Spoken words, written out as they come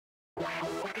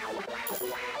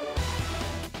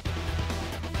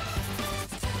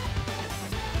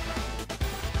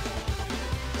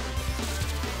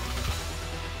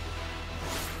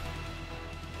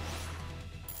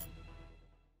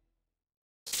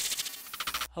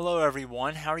Hello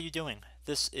everyone, how are you doing?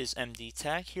 This is MD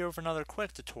Tech here with another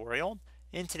quick tutorial.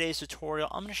 In today's tutorial,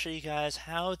 I'm going to show you guys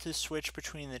how to switch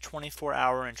between the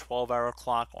 24-hour and 12-hour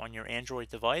clock on your Android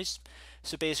device.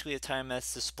 So basically a time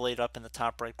that's displayed up in the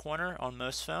top right corner on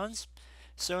most phones.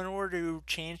 So in order to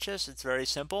change this, it's very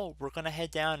simple. We're going to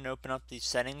head down and open up the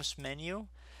settings menu.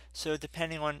 So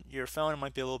depending on your phone, it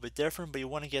might be a little bit different, but you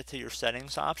want to get to your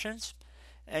settings options.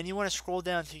 And you want to scroll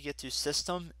down until you get to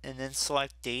system and then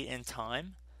select date and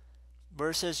time.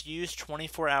 Where it says use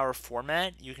 24-hour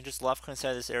format, you can just left click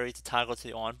inside this area to toggle to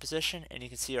the on position, and you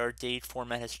can see our date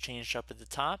format has changed up at the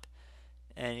top,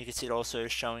 and you can see it also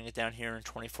is showing it down here in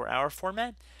 24-hour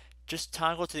format. Just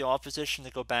toggle to the off position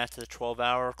to go back to the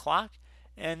 12-hour clock,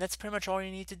 and that's pretty much all you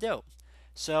need to do.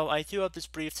 So I do hope this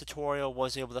brief tutorial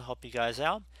was able to help you guys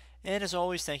out, and as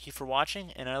always, thank you for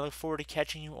watching, and I look forward to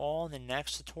catching you all in the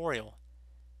next tutorial.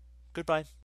 Goodbye.